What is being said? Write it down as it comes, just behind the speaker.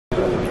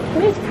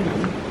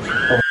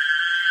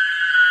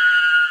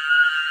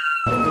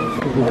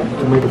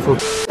tomato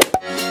sauce.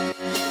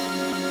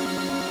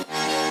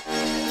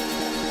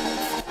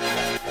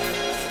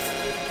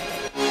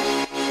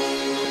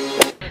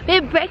 We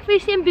had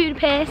breakfast in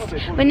Budapest,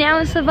 we're now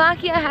in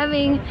Slovakia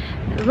having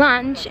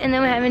lunch, and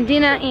then we're having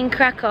dinner in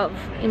Krakow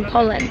in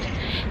Poland.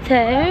 So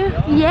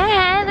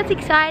yeah, that's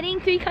exciting.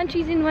 3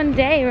 countries in one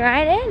day,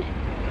 right Ed?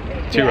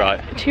 Too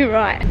right. Too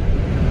right.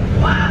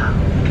 Wow,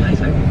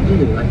 guys, I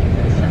really like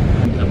this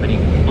company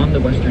on the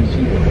Western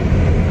Seaboard.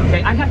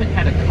 Okay, I haven't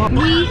had a coffee.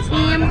 We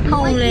in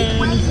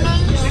Poland.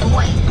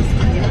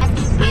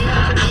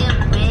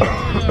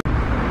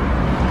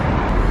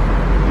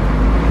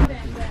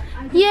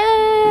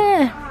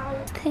 Yeah!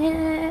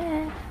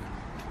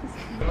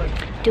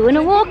 Doing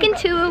a walking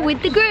tour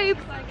with the group.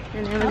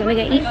 And then we're gonna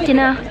go eat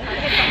dinner.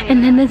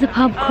 And then there's a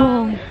pub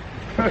crawl.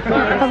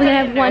 Probably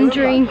gonna have 1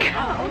 drink.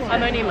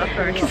 I'm only in my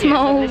first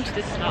Small. year, so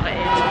this is not it.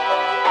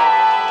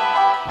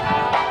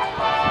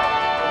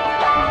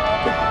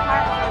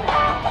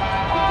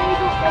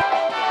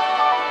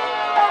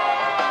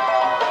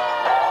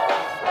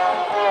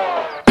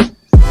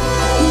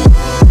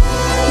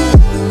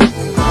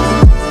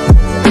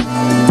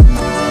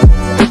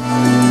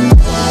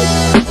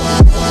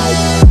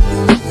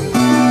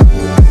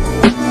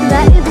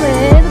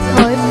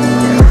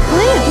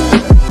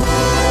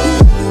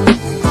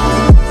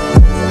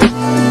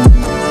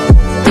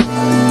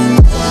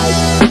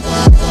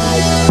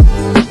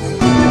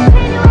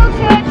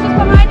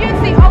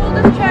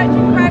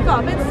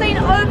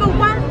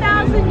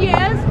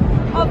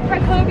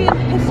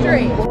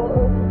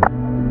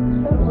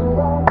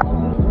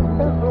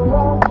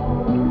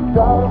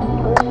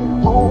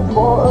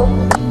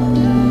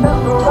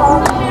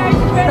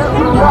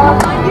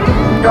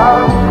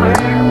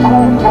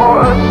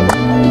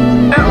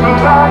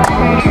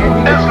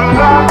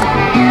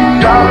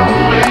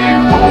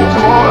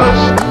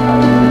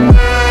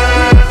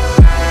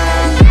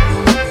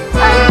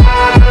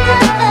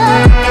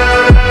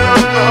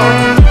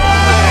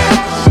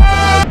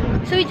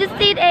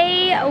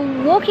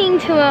 Walking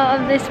tour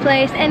of this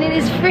place, and it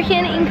is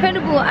freaking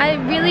incredible. I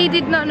really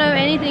did not know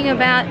anything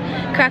about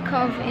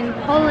Krakow in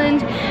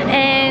Poland,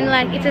 and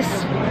like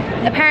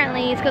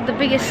apparently it's got the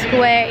biggest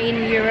square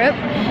in Europe,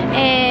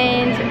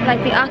 and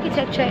like the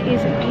architecture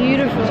is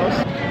beautiful.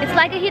 It's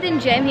like a hidden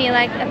gem here.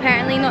 Like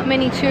apparently not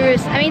many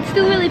tourists. I mean, it's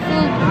still really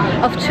full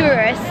of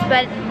tourists,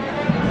 but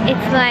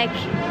it's like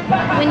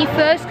when you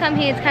first come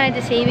here it's kind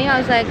of deceiving. I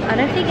was like, I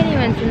don't think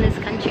anyone's in this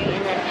country,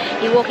 and then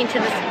you walk into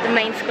the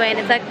main square and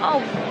it's like,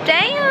 oh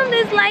damn,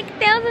 there's like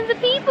thousands of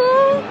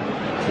people.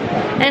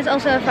 And it's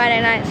also a Friday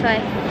night, so I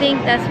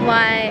think that's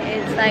why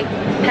it's like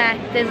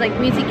packed. There's like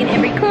music in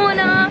every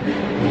corner.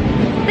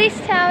 This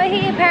tower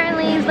here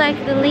apparently is like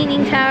the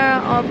leaning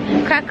tower of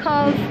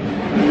Krakow.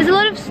 There's a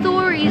lot of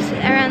stories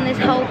around this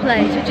whole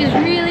place, which is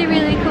really,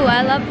 really cool.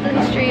 I love the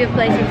history of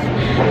places.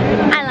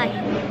 I like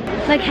it.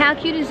 Like, how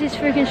cute is this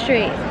freaking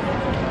street?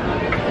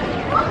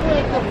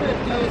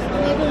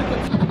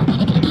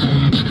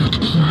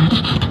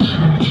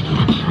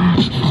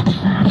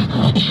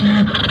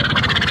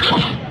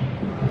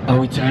 Are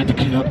we trying to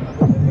clean up?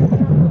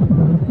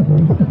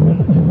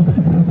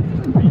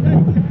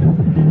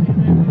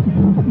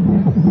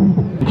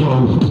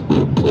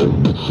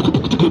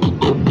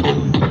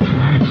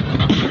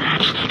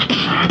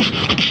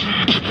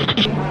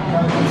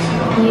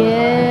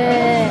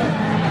 Yeah.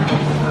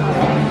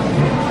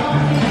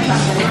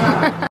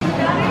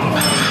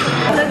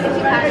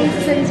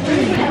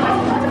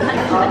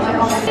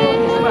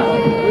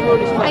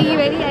 Are you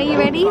ready? Are you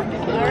ready?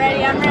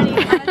 Already, I'm ready. I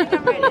think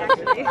I'm ready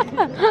actually.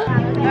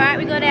 Alright,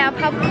 we got our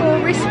pub crawl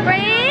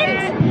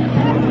wristbands.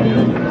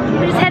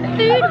 We just had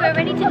food, we're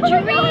ready to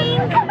drink.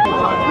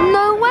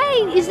 No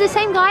way! Is the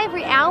same guy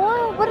every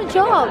hour? What a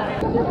job!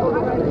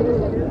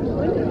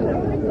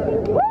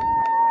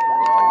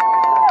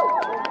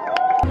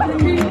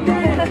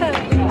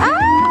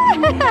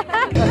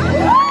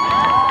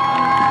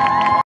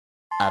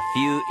 A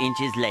few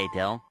inches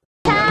later.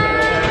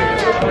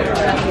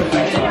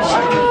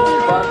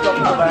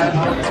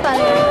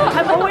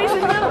 I'm always in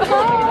the That's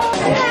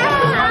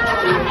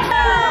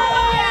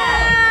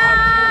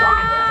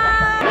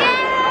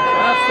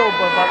so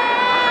bad.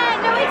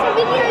 No, it's a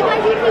video,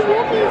 guys. You keep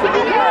walking, it's a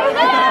video.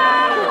 No!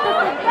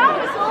 That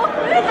was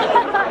awkward.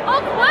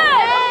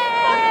 Awkward!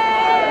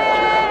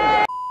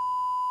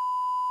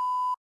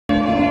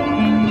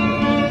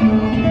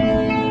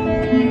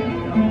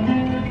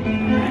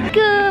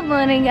 Good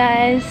morning,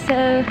 guys.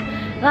 So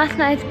last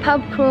night's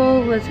pub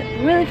crawl was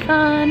really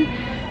fun.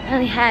 I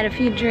only had a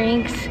few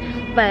drinks,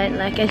 but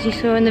like as you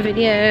saw in the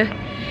video,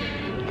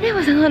 there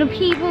was a lot of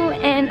people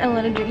and a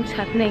lot of drinks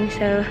happening,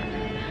 so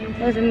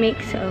there was a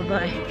mix of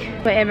like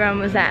where everyone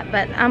was at.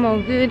 But I'm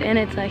all good, and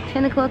it's like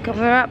 10 o'clock and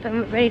we're up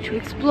and we're ready to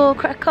explore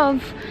Krakow.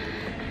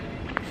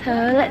 So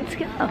let's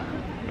go.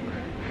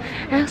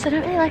 I also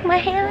don't really like my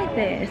hair like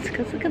this,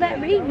 because look at that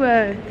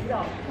regrowth.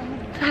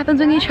 What happens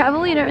when you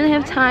travel, you don't really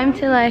have time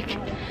to like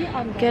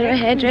go to a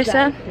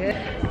hairdresser.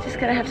 Just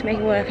gonna have to make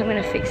it work. I'm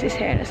gonna fix this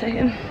hair in a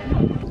second.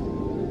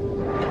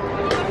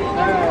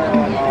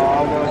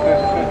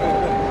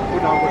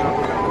 Look at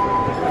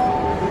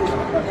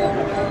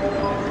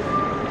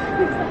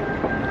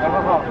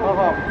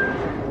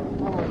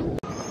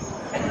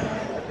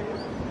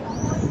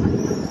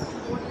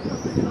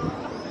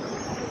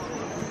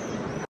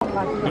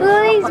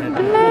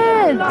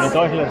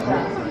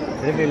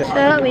these birds!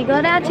 So we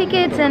got our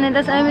tickets and it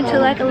doesn't open till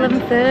like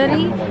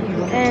 11:30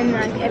 and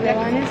like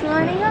everyone is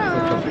lining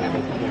up.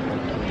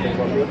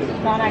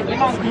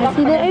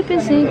 Hopefully they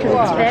open soon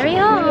because it's very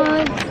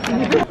hot.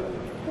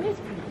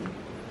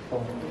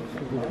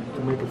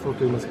 To make a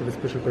photo you must have a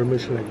special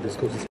permission like this.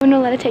 We're not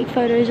allowed to take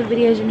photos or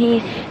videos in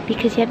here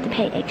because you have to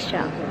pay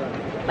extra.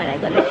 But I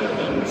got a few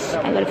things.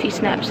 I got a few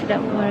snaps, so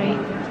don't worry.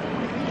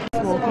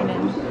 Walking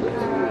in.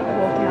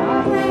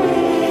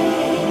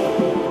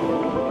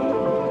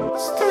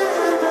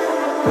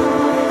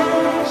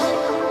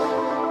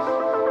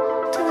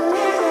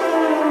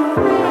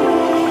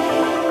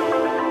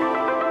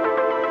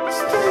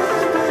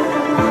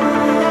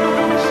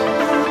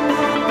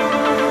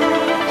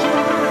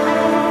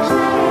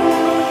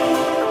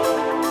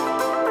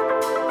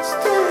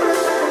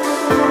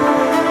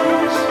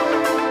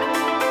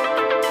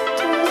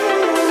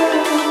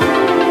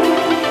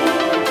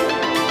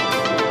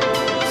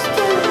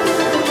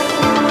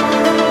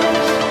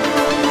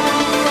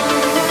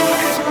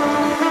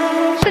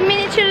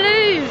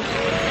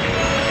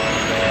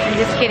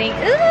 Just kidding.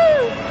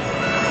 Ooh.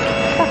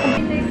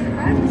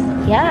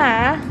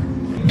 Yeah.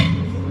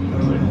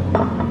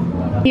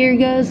 Here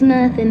goes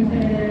nothing.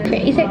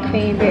 Is that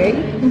cranberry?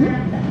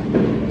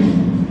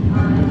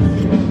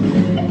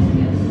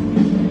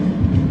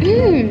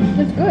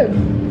 That's good.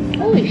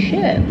 Holy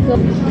shit.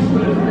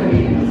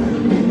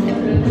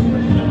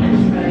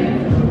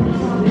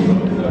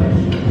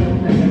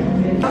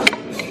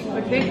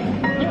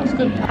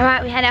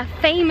 Alright, we had our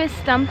famous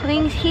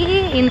dumplings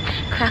here in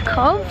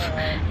Krakow,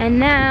 and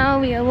now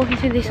we are walking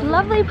through this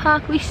lovely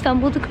park we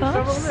stumbled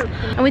across.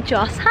 And with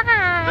Joss,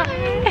 hi!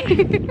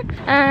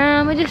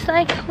 We're just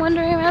like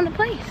wandering around the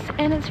place,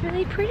 and it's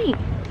really pretty.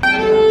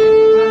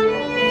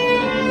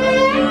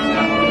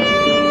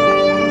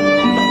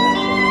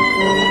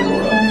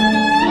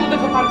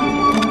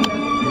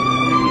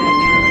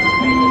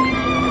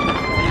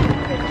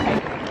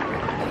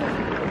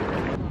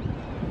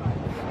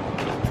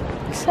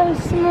 So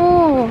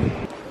small.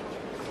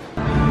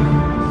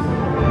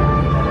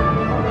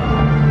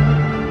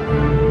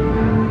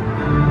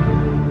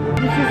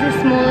 This is the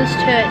smallest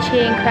church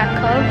here in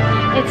Krakow.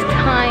 It's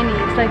tiny.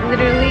 It's like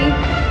literally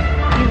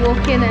you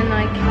walk in and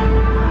like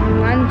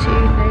 1, 2,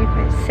 3,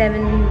 4,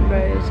 7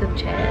 rows of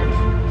chairs.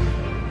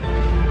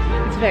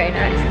 It's very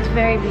nice. It's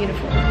very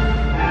beautiful.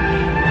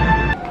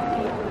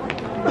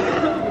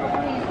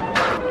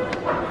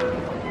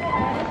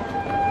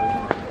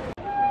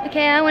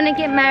 Okay, I want to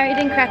get married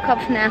in Krakow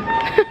now.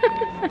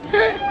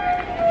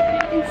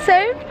 It's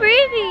so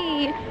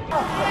pretty.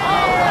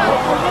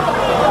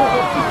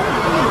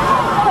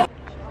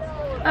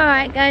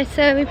 Alright guys,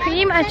 so we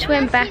pretty much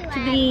went back to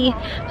the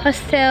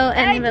hostel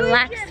and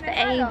relaxed for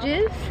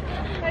ages.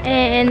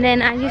 And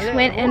then I just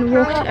went and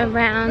walked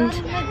around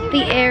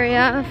the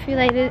area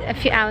a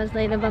few hours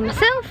later by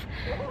myself.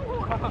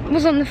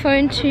 Was on the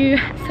phone to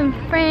some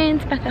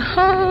friends back at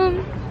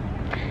home.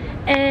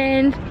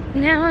 And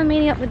now I'm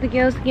meeting up with the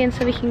girls again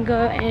so we can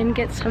go and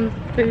get some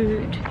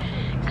food.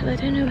 So I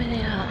don't know where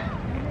they are.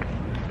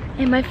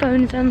 And my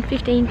phone is on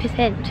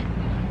 15%.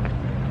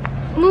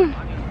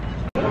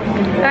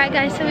 Alright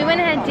guys, so we went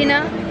and had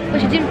dinner,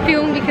 which I didn't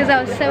film because I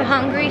was so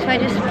hungry, so I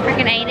just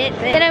freaking ate it.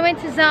 Then I went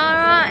to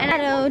Zara and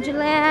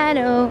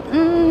gelato.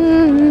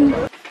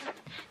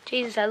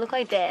 Jesus, I look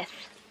like death.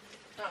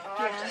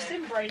 I've just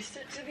embraced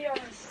it, to be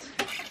honest.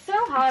 It's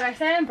so hard. I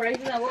say I embrace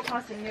it, I walk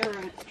past the mirror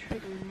and it's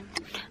triggering me.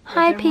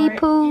 Hi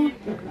people.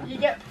 You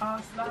get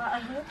past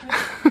that.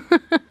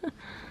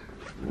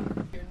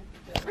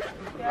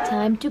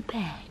 Time to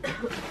bed.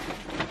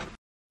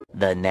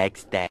 The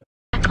next day.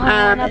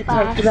 It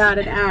takes about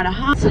an hour and a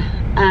half.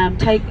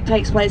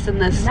 Takes place in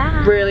this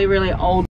really, really old